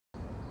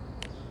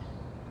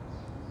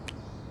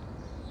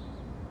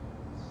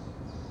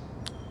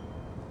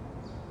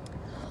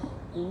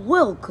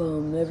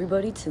Welcome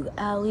everybody to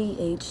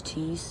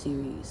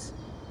AlleyHTseries.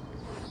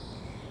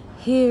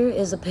 Here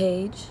is a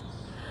page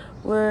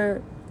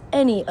where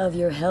any of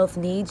your health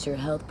needs, your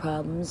health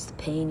problems, the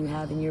pain you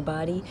have in your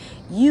body,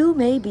 you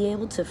may be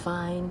able to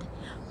find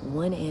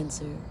one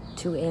answer,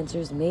 two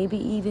answers, maybe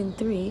even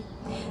three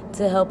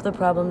to help the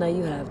problem that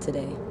you have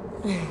today.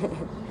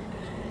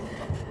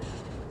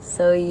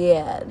 So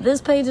yeah,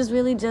 this page is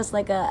really just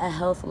like a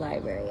health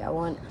library. I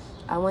want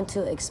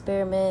to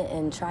experiment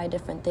and try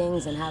different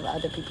things and have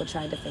other people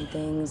try different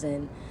things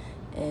and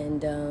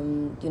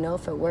you know,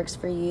 if it works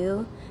for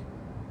you,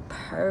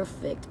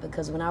 perfect.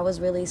 Because when I was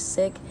really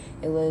sick,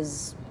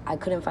 I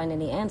couldn't find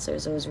any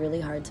answers. It was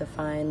really hard to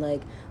find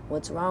like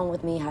what's wrong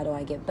with me, how do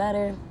I get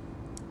better?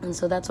 And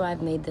so that's why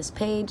I've made this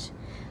page.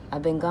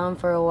 I've been gone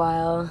for a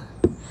while.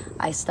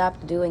 I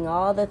stopped doing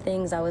all the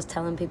things I was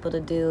telling people to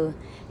do,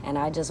 and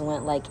I just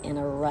went like in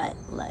a rut,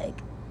 like,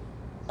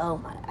 oh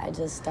my, I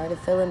just started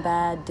feeling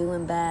bad,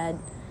 doing bad,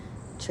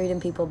 treating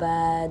people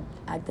bad,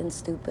 acting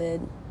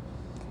stupid.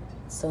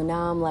 So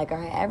now I'm like, all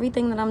right,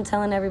 everything that I'm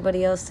telling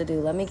everybody else to do,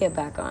 let me get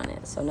back on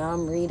it. So now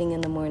I'm reading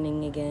in the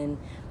morning again.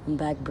 I'm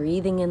back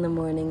breathing in the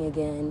morning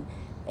again.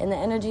 And the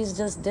energy is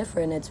just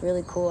different. It's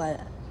really cool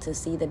to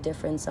see the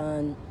difference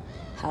on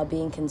how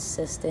being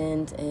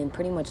consistent and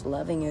pretty much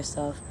loving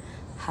yourself,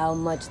 how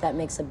much that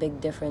makes a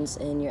big difference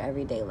in your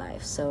everyday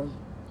life. So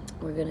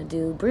we're gonna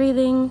do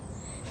breathing.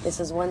 This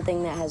is one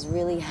thing that has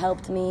really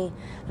helped me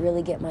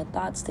really get my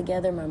thoughts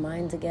together, my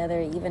mind together,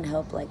 even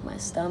help like my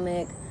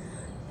stomach.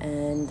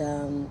 And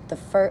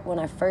when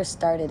I first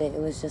started it,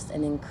 it was just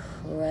an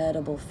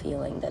incredible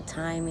feeling. The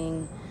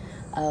timing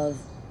of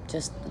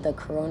just the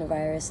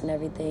coronavirus and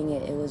everything,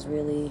 it was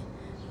really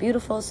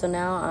beautiful. So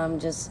now I'm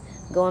just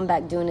going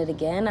back doing it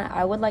again.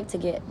 I would like to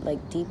get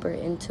like deeper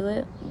into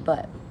it,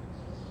 but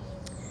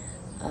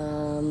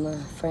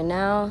for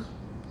now,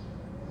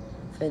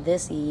 for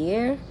this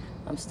year,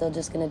 I'm still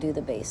just gonna do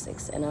the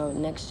basics,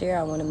 and next year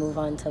I want to move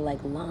on to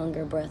like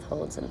longer breath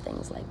holds and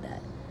things like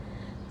that.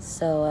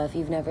 So if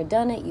you've never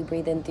done it, you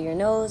breathe in through your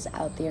nose,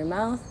 out through your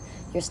mouth.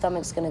 Your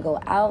stomach's gonna go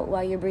out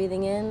while you're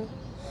breathing in.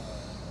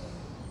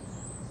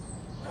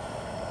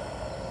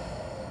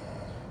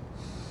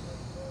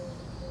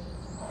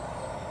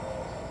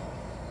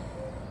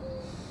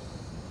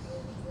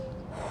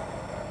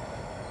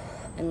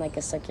 In like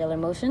a circular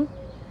motion.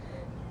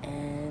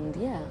 And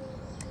yeah,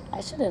 I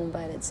should have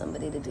invited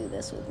somebody to do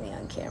this with me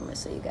on camera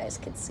so you guys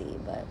could see,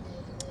 but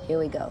here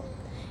we go.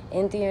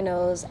 In through your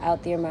nose,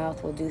 out through your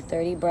mouth. We'll do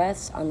 30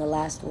 breaths. On the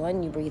last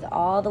one, you breathe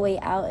all the way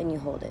out and you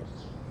hold it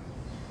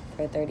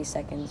for 30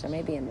 seconds or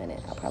maybe a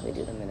minute. I'll probably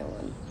do the minute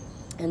one.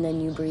 And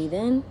then you breathe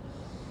in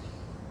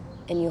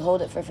and you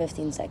hold it for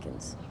 15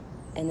 seconds.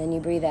 And then you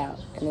breathe out,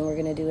 and then we're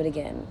gonna do it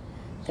again.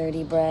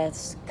 30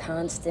 breaths,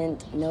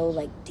 constant, no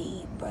like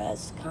deep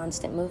breaths,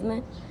 constant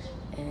movement,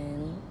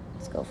 and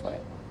let's go for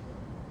it.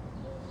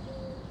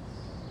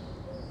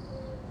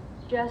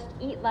 Just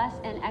eat less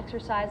and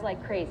exercise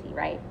like crazy,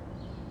 right?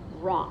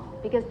 Wrong.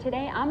 Because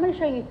today I'm going to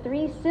show you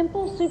 3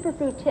 simple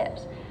superfood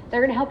tips that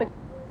are going to help.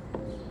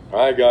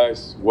 Hi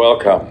guys,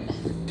 welcome.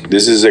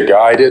 This is a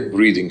guided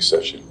breathing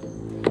session.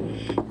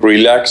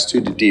 Relax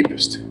to the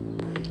deepest.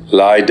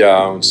 Lie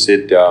down,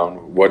 sit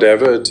down,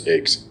 whatever it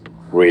takes.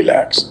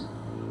 Relax.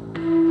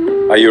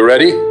 Are you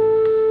ready?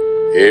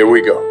 Here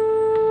we go.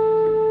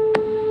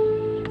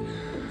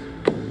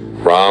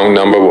 Round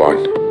number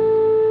 1.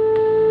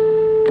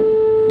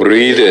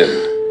 Breathe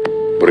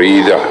in,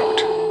 breathe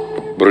out,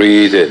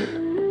 breathe in,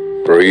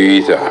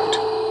 breathe out.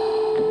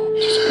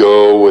 Just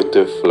go with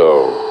the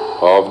flow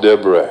of the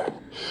breath.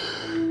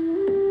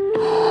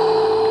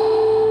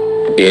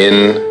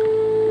 In,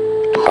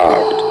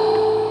 out,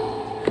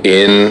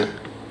 in,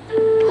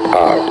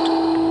 out,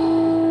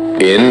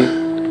 in,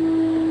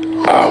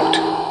 out,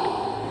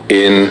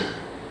 in,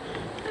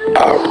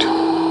 out,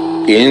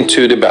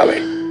 into the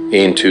belly,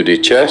 into the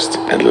chest,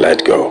 and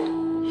let go.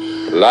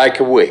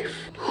 Like a wave.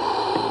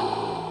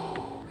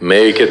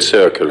 Make it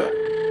circular.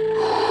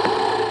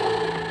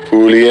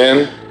 Fully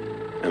in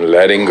and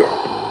letting go.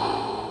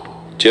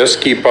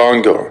 Just keep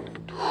on going.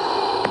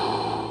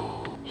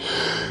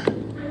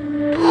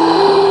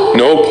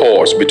 No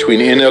pause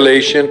between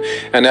inhalation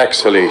and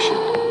exhalation.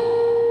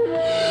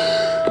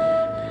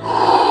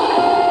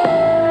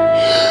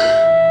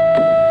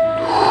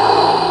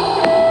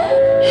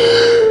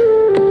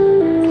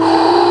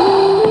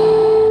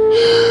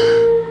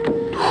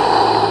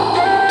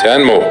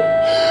 Ten more.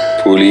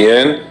 Fully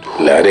in.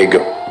 Let it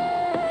go.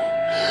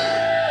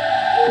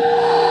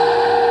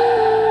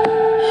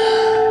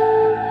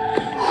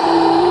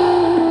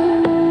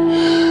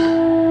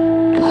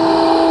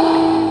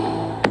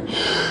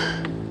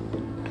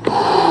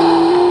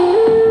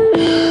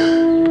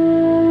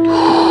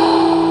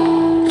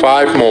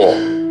 Five more.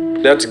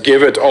 Let's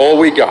give it all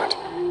we got.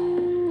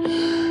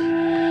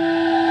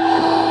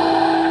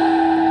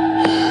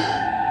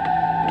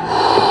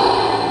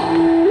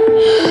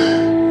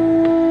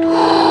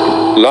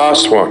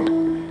 Last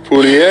one.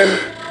 Fully in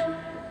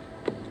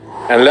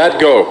and let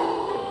go.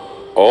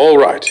 All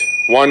right,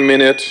 1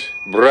 minute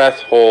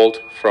breath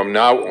hold from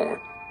now on.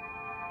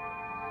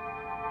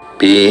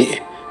 Be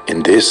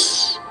in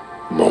this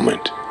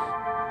moment.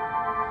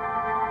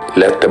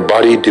 Let the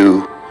body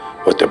do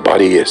what the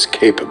body is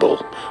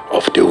capable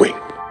of doing.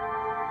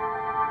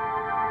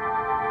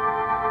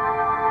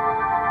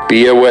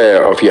 Be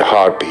aware of your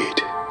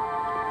heartbeat.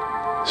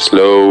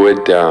 Slow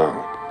it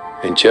down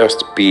and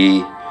just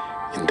be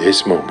in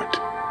this moment.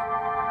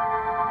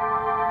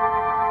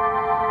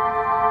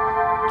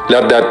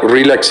 Let that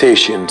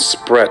relaxation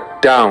spread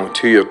down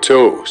to your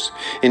toes,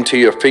 into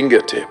your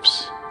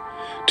fingertips,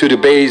 to the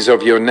base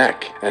of your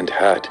neck and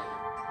head.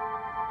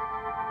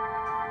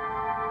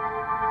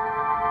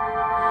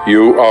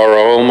 You are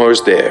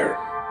almost there.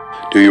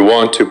 Do you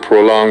want to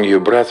prolong your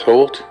breath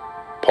hold?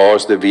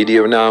 Pause the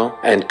video now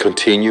and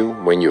continue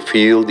when you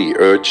feel the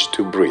urge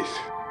to breathe.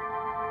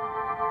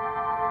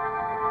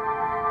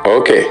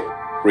 Okay,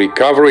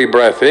 recovery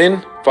breath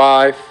in.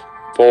 5,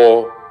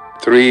 4,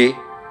 3,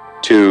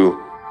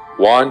 2,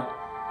 1.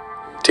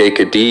 Take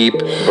a deep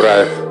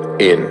breath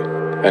in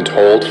and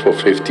hold for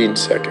 15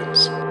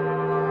 seconds.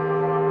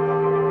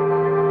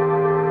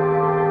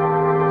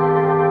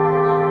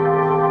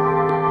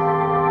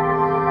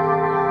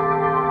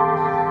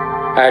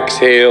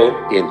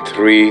 Exhale in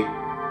 3,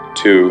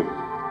 2,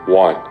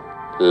 1.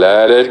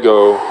 Let it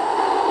go.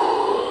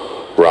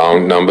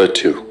 Round number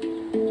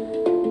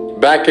 2.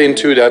 Back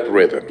into that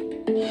rhythm.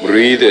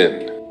 Breathe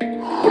in,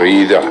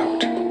 breathe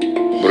out.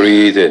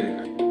 Breathe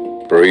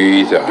in,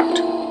 breathe out.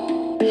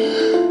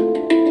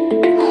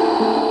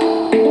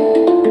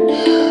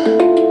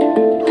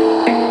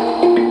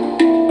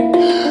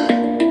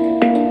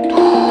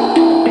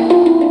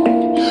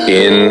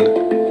 In,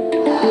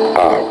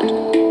 out.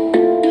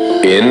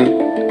 In,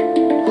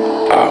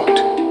 out.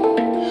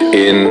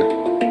 In,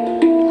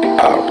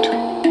 out.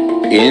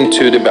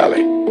 Into the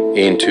belly,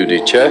 into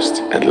the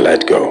chest, and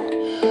let go.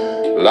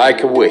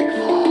 Like a wave.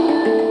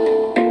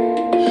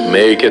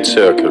 Make it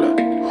circular.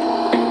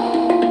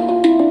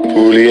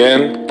 Fully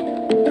in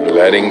and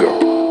letting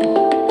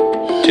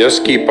go.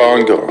 Just keep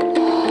on going.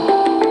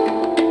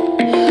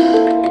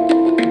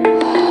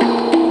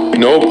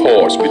 No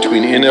pause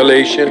between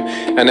inhalation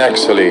and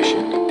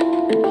exhalation.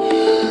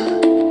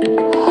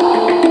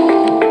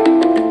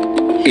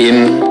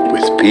 In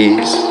with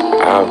peace,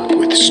 out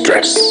with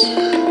stress.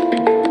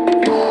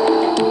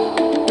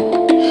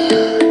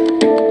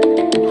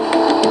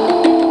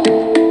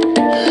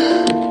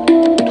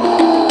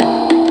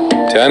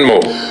 Ten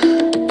more.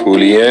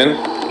 Fully in,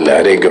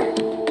 let it go.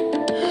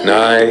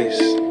 Nice,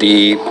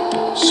 deep,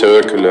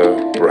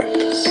 circular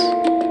breaths.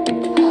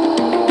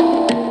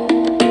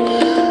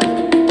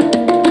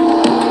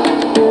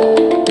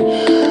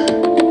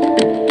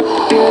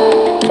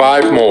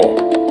 Five more.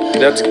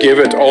 Let's give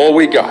it all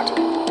we got.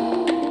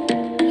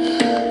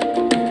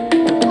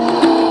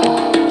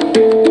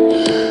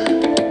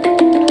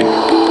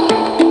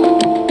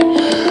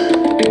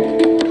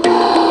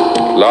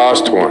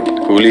 Last one.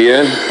 Fully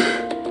in.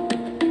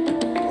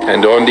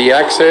 And on the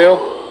exhale,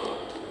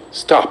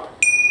 stop.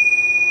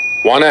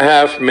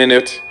 1.5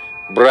 minute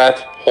breath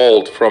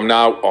hold from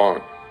now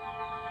on.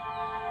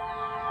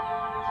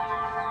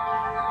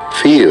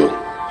 Feel,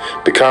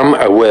 become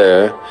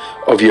aware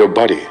of your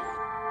body.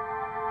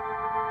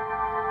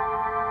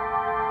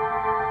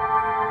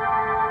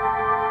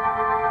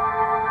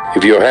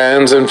 If your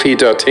hands and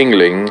feet are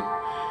tingling,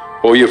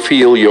 or you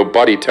feel your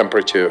body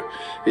temperature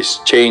is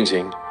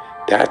changing,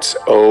 that's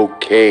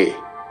okay.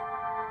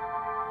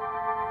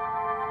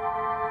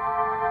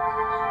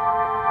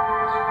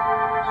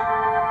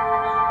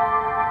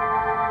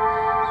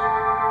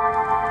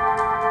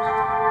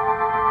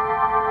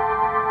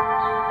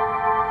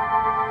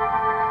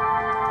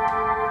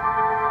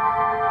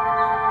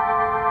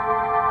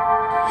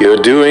 You're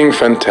doing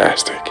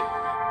fantastic.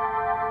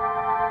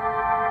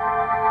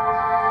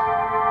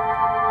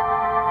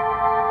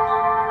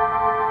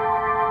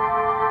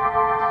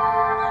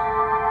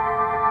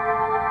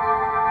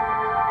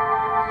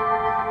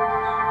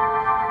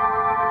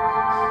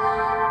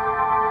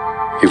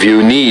 If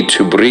you need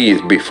to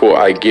breathe before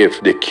I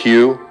give the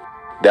cue,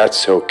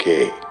 that's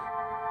okay.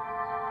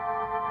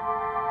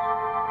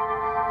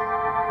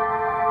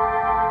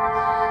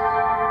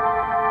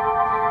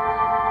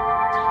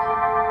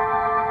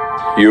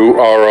 You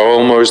are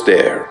almost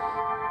there.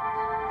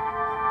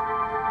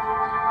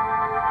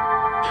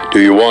 Do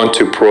you want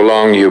to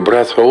prolong your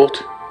breath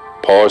hold?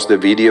 Pause the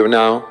video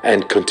now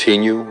and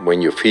continue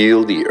when you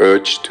feel the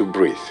urge to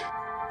breathe.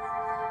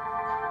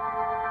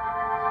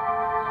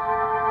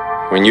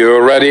 When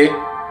you're ready,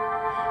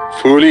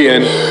 fully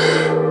in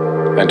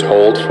and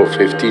hold for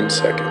 15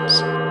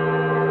 seconds.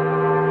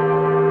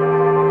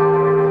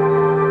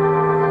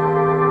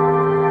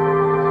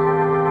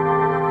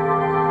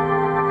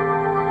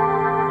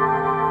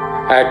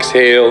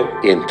 Exhale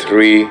in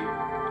 3,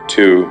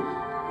 2,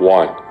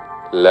 1.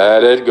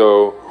 Let it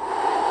go.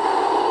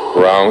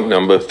 Round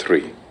number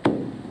 3.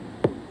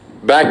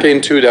 Back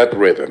into that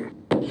rhythm.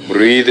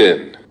 Breathe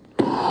in,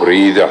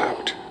 breathe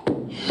out.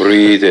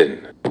 Breathe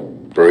in,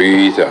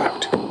 breathe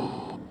out.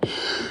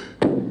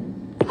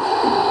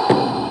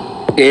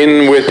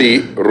 In with the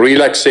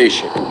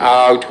relaxation,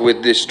 out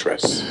with the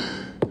stress.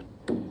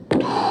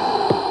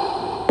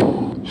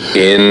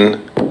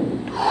 In,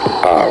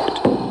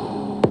 out.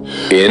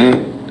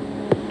 In,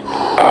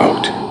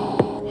 out.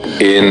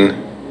 In,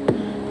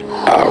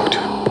 out.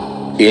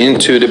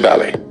 Into the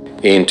belly,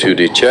 into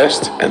the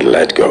chest, and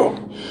let go.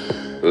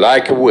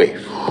 Like a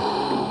wave.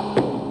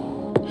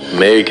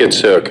 Make it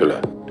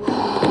circular.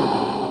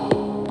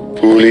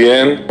 Fully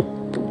in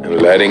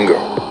and letting go.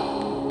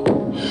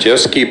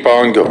 Just keep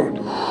on going.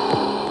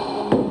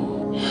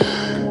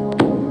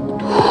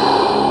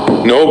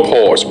 No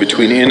pause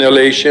between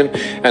inhalation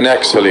and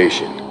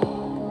exhalation.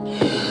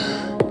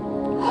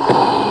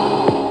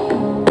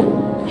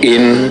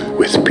 In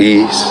with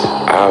peace,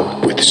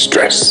 out with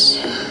stress.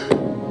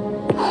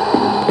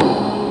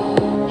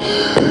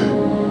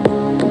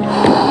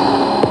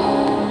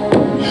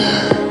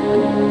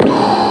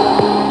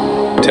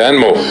 Ten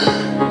more.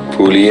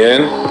 Fully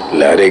in,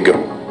 let it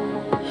go.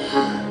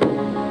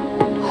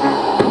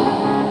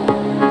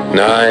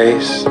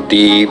 Nice,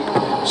 deep,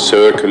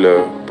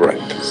 circular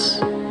breaths.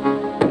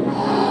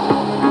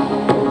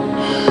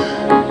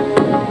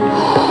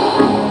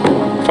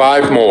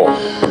 Five more.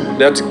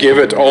 Let's give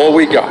it all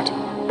we got.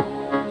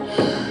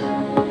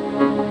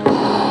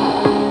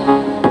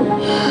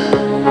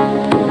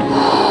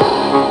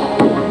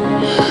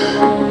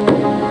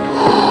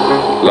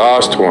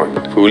 Last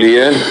one. Fully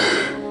in.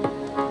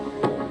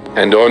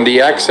 And on the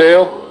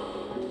exhale,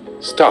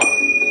 stop.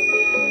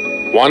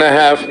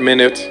 1.5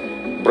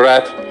 minute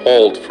breath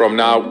hold from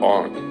now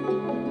on.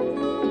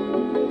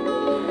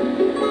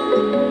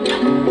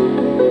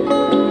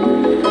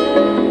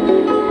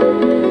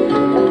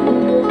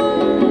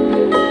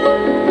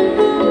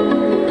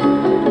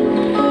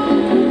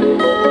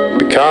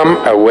 Become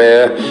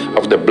aware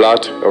of the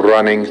blood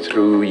running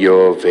through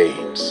your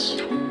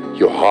veins,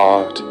 your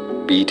heart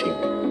beating.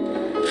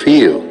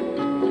 Feel.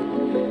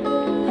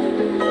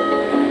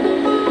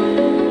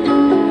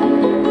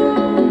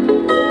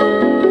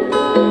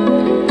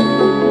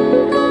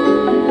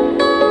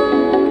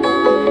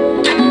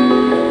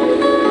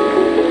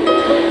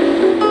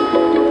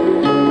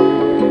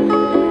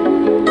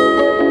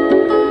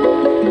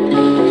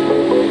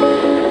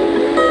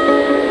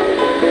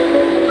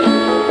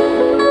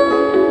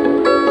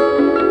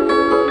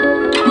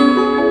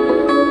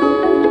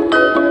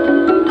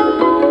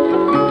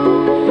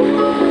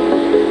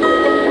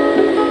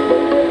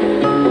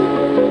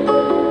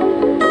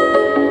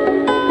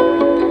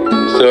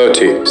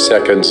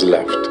 Seconds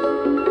left.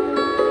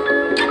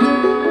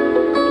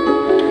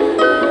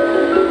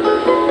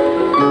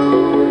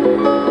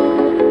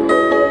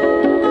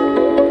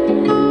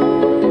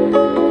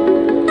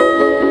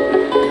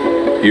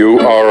 You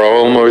are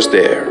almost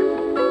there.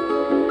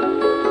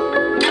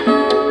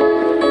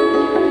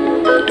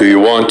 Do you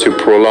want to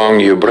prolong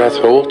your breath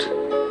hold?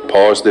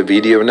 Pause the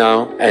video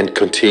now and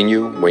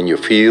continue when you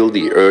feel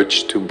the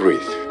urge to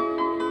breathe.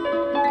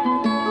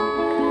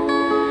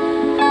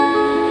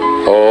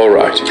 All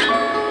right.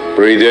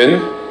 Breathe in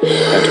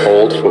and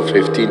hold for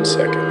 15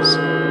 seconds.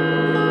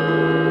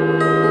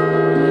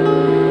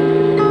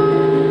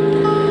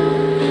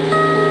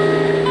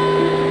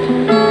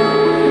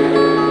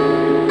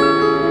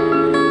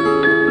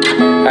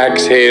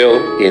 Exhale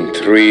in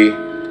 3,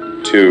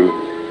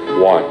 2,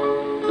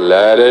 1.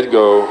 Let it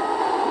go.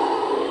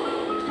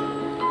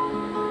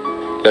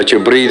 Let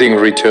your breathing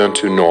return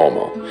to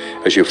normal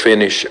as you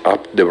finish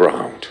up the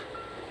round.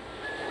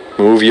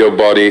 Move your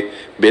body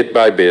bit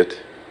by bit,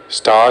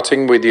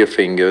 starting with your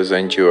fingers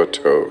and your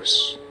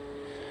toes.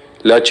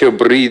 Let your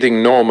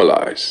breathing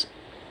normalize.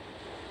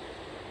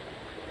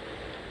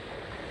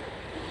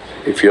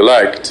 If you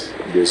liked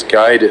this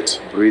guided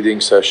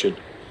breathing session,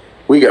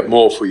 we got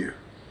more for you.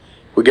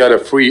 We got a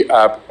free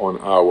app on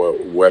our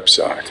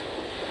website.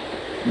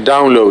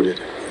 Download it,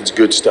 it's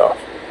good stuff.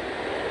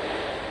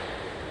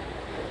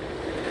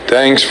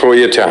 Thanks for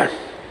your time,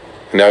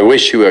 and I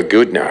wish you a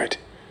good night,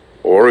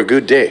 or a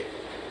good day,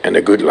 and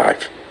a good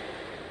life.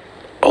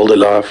 All the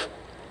love,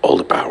 all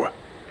the power.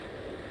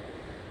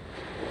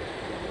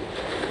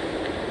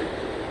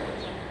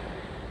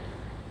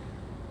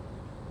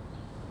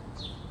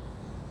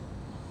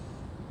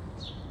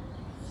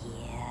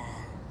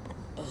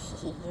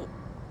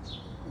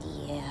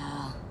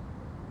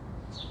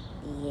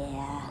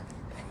 Yeah.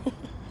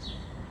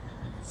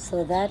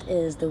 So that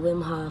is the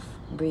Wim Hof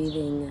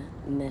breathing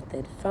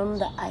method from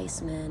the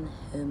Iceman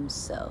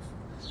himself.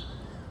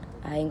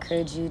 I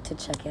encourage you to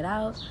check it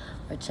out,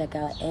 or check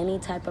out any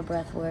type of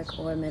breath work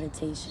or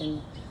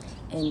meditation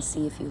and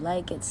see if you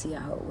like it, see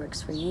how it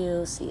works for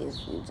you, see if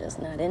you're just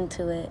not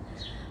into it.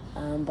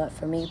 But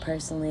for me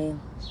personally,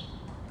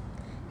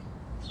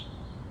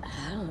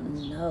 I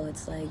don't know,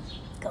 it's like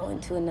going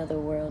to another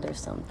world or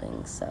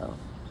something. So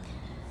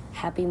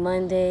happy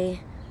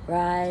Monday,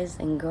 rise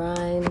and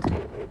grind.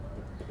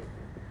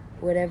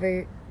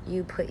 Whatever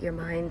you put your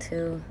mind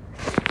to,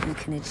 you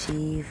can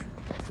achieve.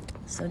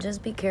 So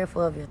just be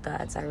careful of your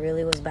thoughts. I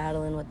really was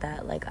battling with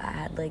that. Like I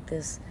had like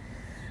this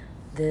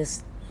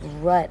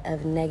rut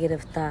of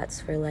negative thoughts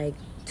for like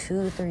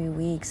 2-3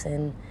 weeks,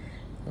 and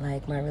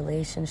Like, my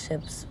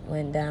relationships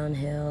went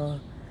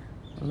downhill,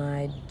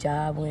 my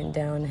job went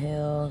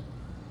downhill,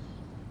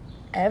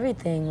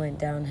 everything went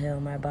downhill.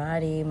 My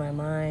body, my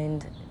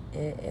mind,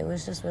 it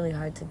was just really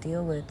hard to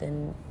deal with,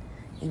 and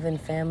even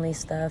family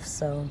stuff.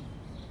 So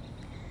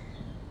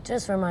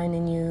just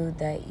reminding you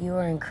that you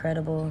are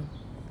incredible,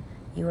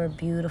 you are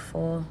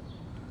beautiful.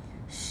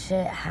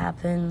 Shit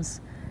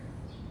happens,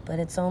 but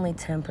it's only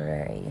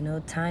temporary. You know,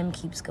 time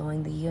keeps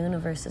going, the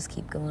universes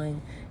keep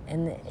going,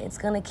 and it's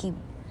gonna keep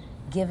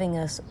giving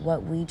us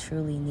what we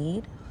truly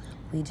need.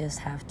 We just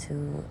have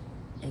to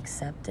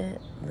accept it,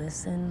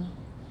 listen,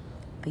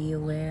 be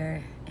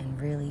aware,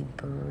 and really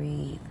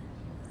breathe.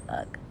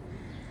 Fuck.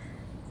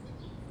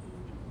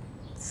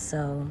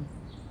 So,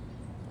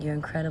 you're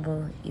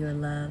incredible, you're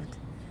loved,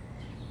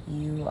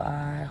 you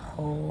are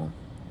whole,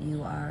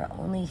 you are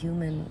only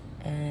human,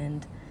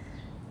 and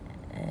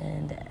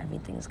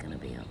everything's gonna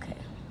be okay.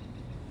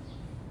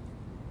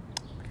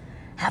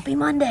 Happy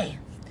Monday!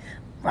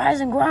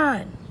 Rise and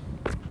grind!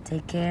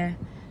 Take care.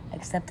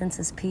 Acceptance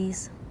is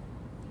peace.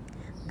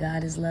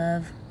 God is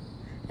love.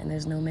 And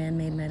there's no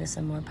man-made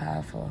medicine more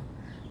powerful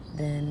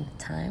than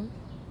time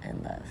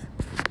and love.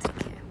 Take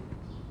care.